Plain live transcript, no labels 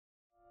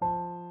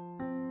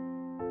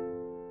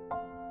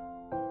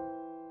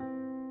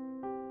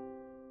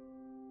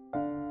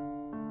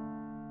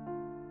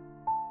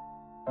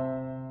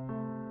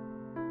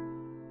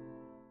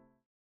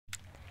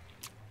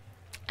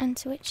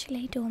into which she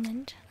lay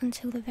dormant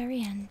until the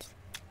very end.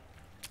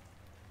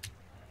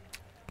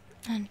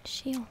 And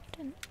she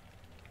often...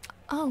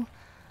 Oh,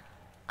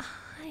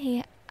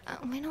 hi.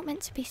 We're not meant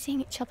to be seeing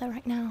each other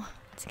right now.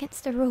 It's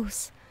against the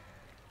rules.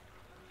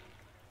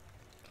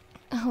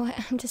 Oh,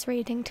 I'm just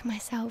reading to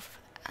myself.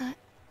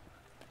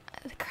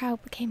 The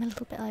crowd became a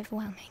little bit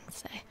overwhelming,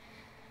 so I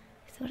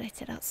thought I'd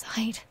sit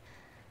outside.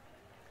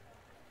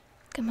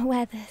 I'm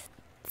aware the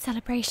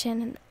celebration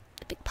and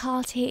the big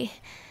party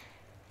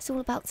is all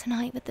about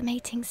tonight with the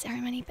mating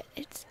ceremony, but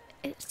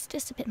it's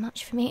just a bit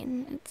much for me,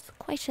 and it's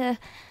quite an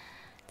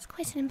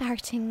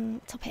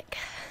embarrassing topic.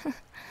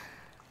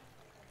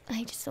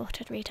 I just thought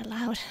I'd read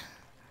aloud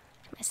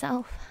to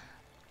myself.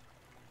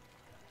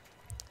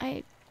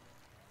 I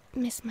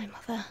miss my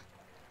mother,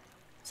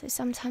 so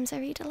sometimes I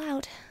read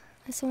aloud.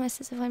 It's almost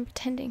as if I'm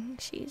pretending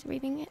she's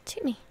reading it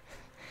to me.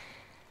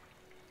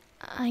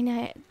 I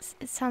know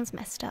it sounds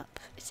messed up.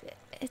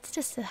 It's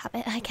just a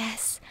habit, I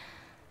guess.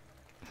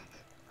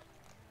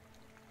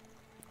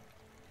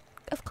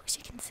 Of course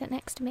you can sit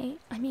next to me.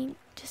 I mean,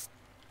 just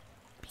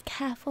be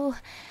careful.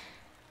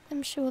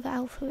 I'm sure the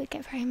Alpha would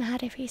get very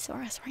mad if he saw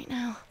us right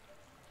now.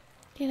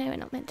 You know, we're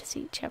not meant to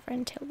see each other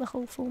until the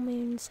whole full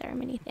moon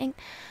ceremony thing.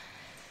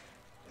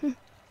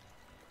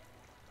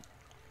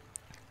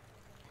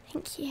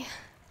 Thank you.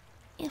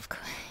 Yeah, of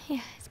course.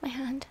 Yeah, it's my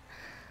hand.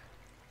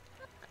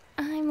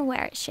 I'm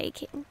aware it's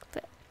shaking,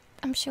 but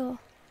I'm sure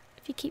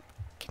if you keep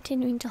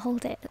continuing to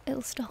hold it,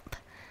 it'll stop.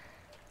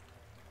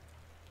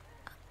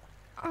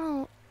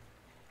 Oh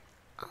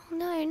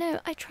no,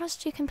 I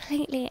trust you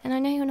completely, and I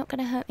know you're not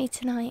going to hurt me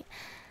tonight.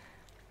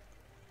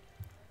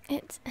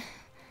 It's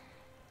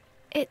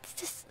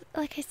just,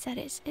 like I said,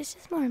 it's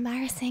just more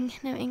embarrassing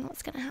knowing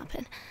what's going to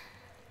happen.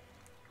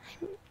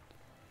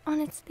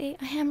 Honestly,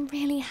 I am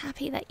really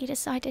happy that you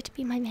decided to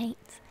be my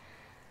mate.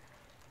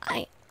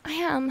 I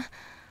am.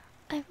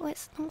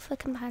 It's not for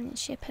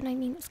companionship, and I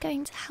mean it's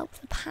going to help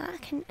the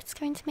pack, and it's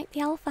going to make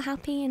the Alpha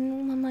happy,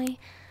 and all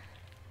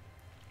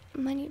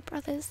my new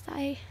brothers that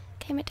I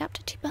came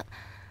adapted to, but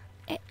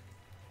I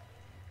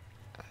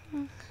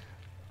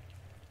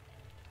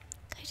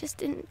just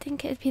didn't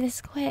think it'd be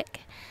this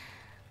quick.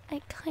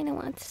 I kind of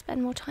wanted to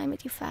spend more time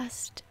with you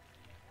first,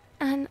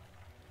 and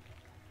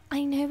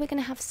I know we're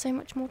going to have so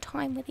much more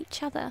time with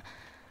each other.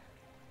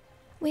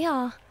 We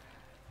are.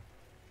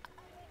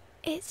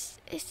 It's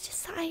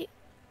just that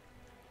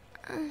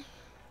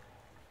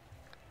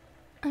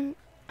I'm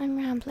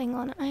rambling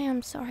on. I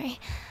am sorry.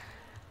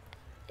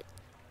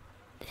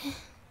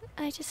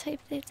 I just hope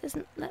that it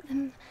doesn't let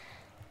them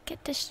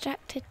get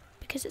distracted,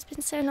 because it's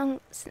been so long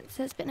since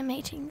there's been a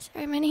mating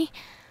ceremony.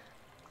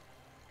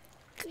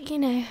 You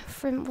know,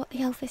 from what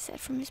the Alpha said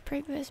from his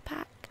previous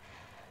pack.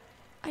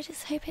 I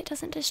just hope it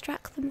doesn't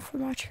distract them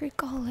from our true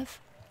goal of,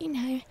 you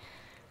know,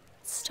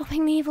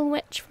 stopping the evil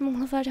witch from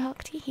all of our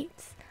dark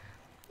deeds,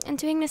 and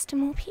doing this to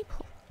more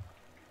people.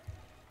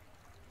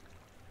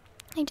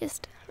 I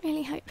just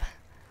really hope.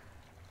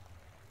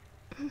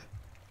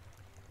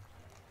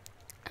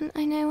 And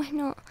I know I'm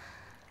not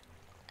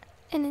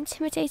an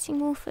intimidating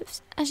wolf,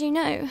 as you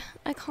know.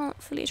 I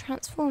can't fully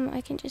transform.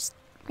 I can just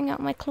bring out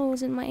my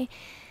claws, and my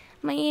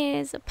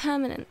ears are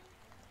permanent,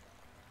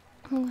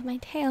 along with my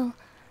tail.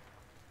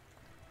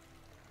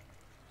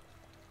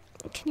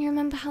 Can you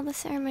remember how the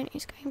ceremony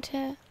is going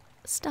to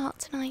start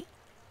tonight?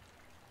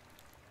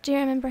 Do you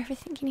remember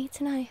everything you need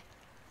to know?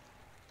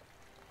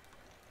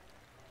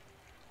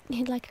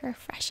 You'd like a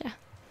refresher?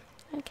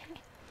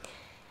 Okay.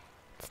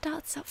 It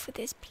starts off with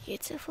this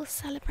beautiful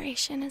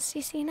celebration, as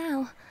you see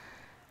now.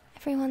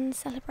 Everyone's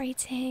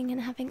celebrating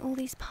and having all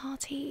these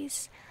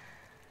parties.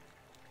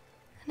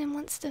 And then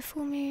once the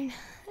full moon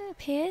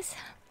appears,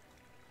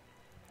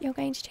 you're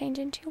going to change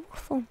into your wolf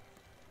form.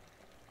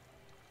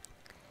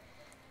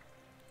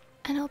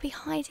 And I'll be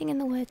hiding in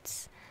the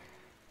woods,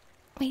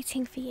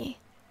 waiting for you.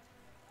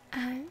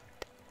 And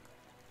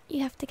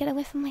you have to get a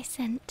whiff of my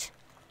scent.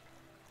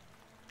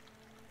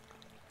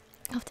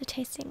 After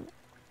tasting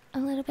a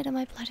little bit of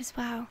my blood as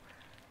well,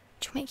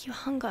 which will make you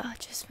hunger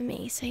just for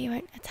me, so you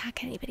won't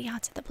attack anybody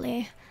out of the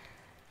blue.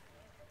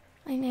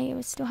 I know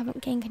you still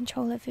haven't gained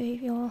control over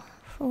your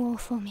full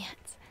form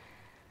yet.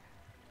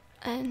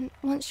 And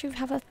once you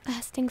have a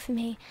thirsting for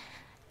me,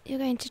 you're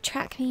going to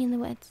track me in the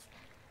woods.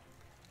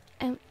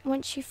 And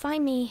once you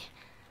find me,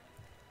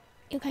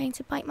 you're going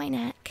to bite my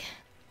neck,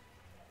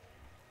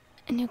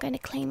 and you're going to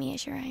claim me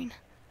as your own.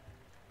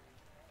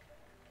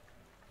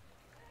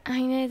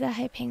 I know they're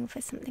hoping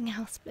for something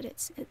else, but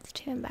it's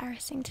too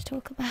embarrassing to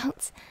talk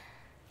about.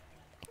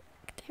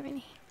 I don't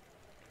really...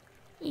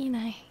 You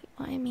know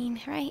what I mean,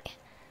 right?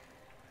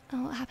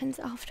 And what happens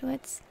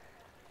afterwards.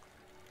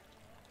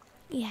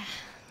 Yeah.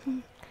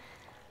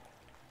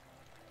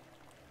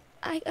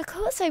 Of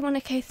course I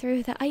want to go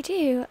through that. I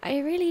do. I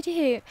really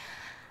do.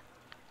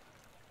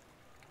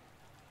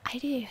 I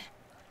do.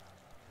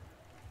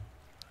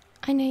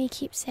 I know you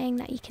keep saying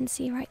that you can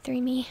see right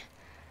through me.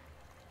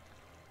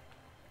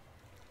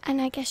 And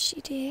I guess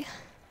you do.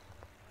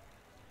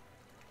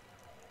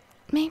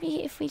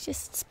 Maybe if we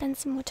just spend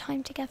some more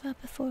time together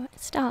before it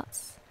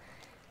starts,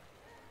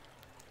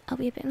 I'll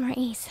be a bit more at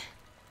ease.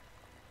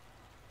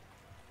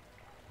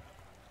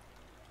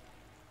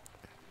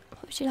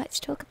 What would you like to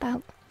talk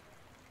about?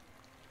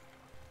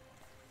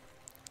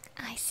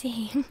 I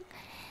see.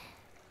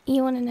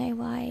 You want to know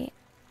why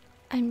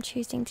I'm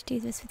choosing to do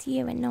this with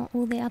you and not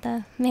all the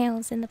other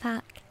males in the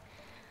pack?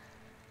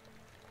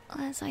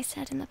 Well, as I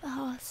said in the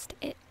past,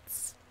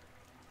 it's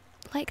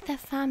like they're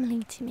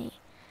family to me.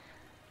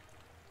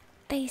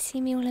 They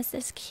see me all as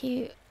this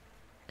cute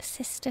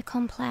sister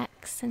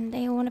complex, and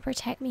they all want to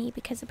protect me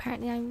because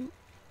apparently I'm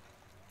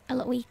a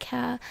lot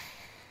weaker.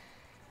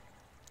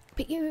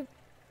 But you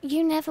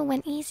never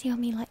went easy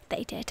on me like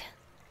they did.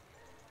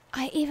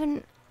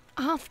 Even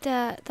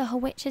after the whole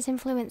witch's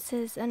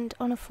influences and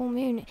on a full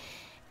moon,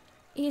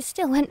 you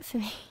still went for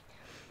me.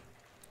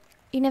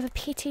 You never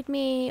pitied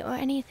me or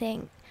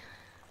anything.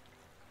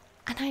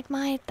 And I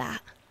admired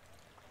that.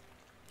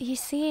 You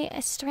see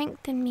a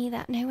strength in me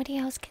that nobody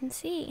else can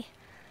see.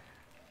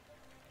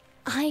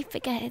 I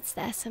forget it's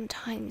there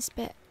sometimes,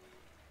 but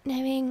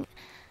knowing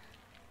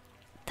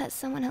that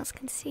someone else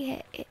can see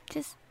it, it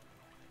just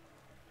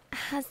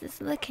has this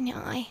look in your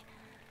eye.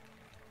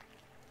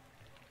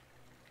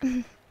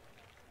 Oh,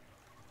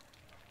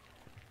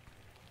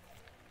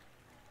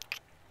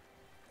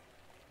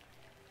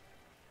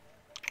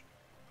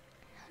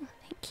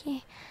 thank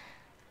you.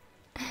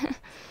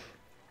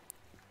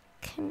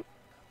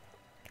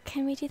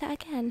 Can we do that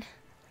again?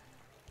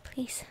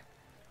 Please.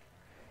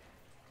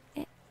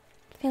 It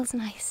feels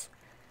nice.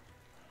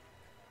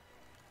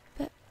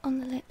 But on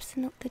the lips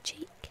and not the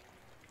cheek.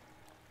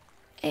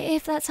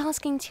 If that's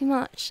asking too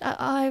much,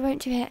 I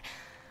won't do it.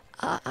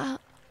 Okay.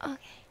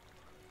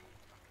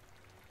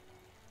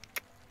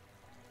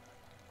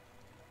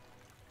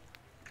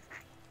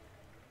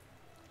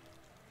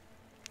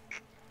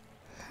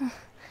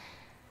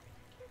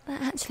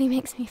 That actually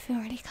makes me feel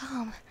really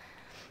calm.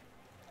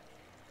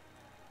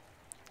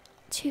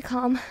 Too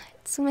calm.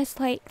 It's almost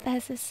like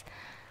there's this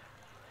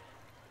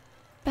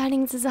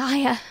burning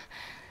desire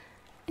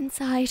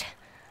inside.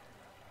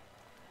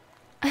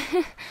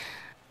 You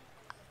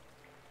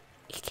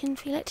can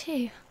feel it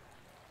too.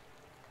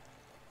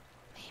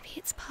 Maybe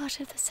it's part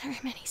of the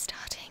ceremony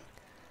starting.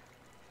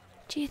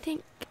 Do you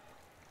think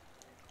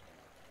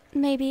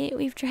maybe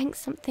we've drank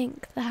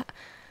something that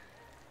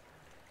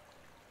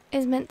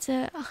is meant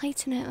to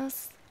heighten it or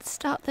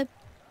start the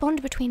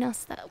bond between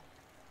us that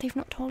they've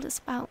not told us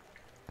about?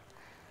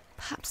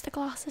 Perhaps the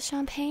glass of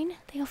champagne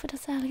they offered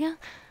us earlier?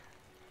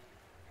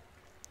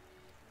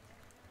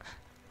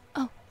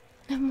 Oh,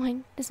 never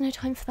mind. There's no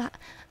time for that.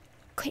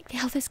 Quick, the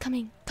elf is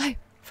coming. Go,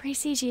 before he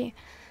sees you.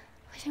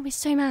 I don't be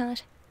so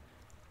mad.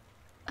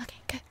 Okay,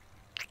 go.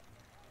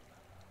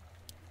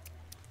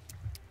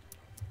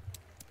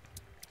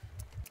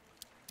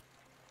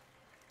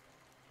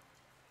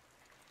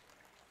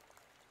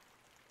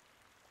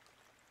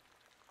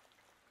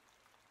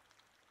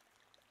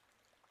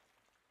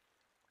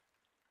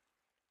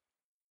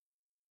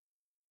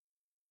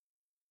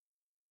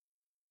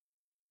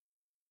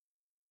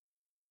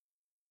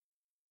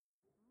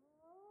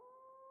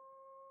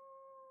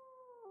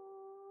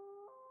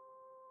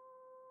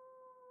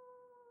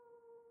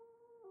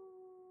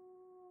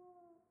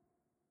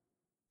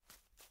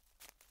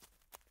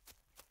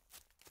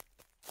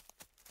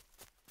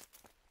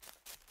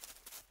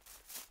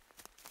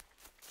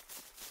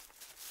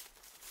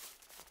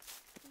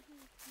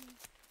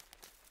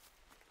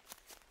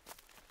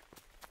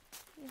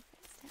 Your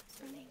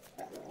footsteps running.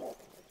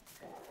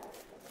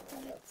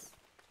 Bullets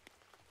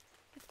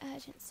with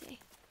urgency.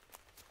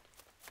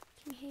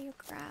 You can hear your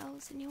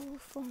growls and your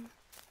wolf form.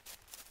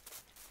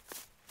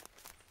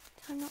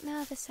 I'm not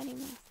nervous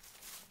anymore.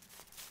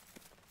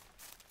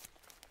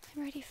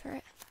 I'm ready for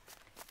it.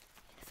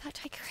 In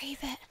fact, I crave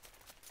it.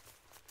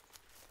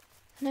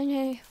 And I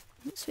know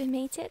once we're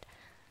mated,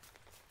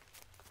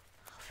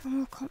 I'll feel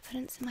more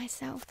confidence in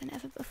myself than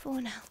ever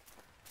before now.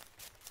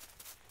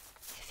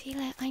 I feel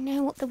it. I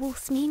know what the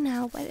wolves mean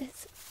now by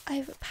this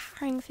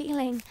overpowering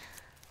feeling.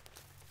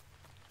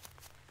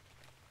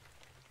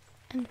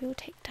 And we'll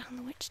take down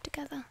the witch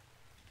together.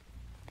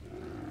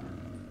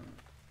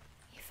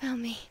 You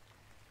found me.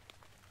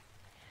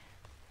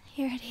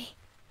 You ready?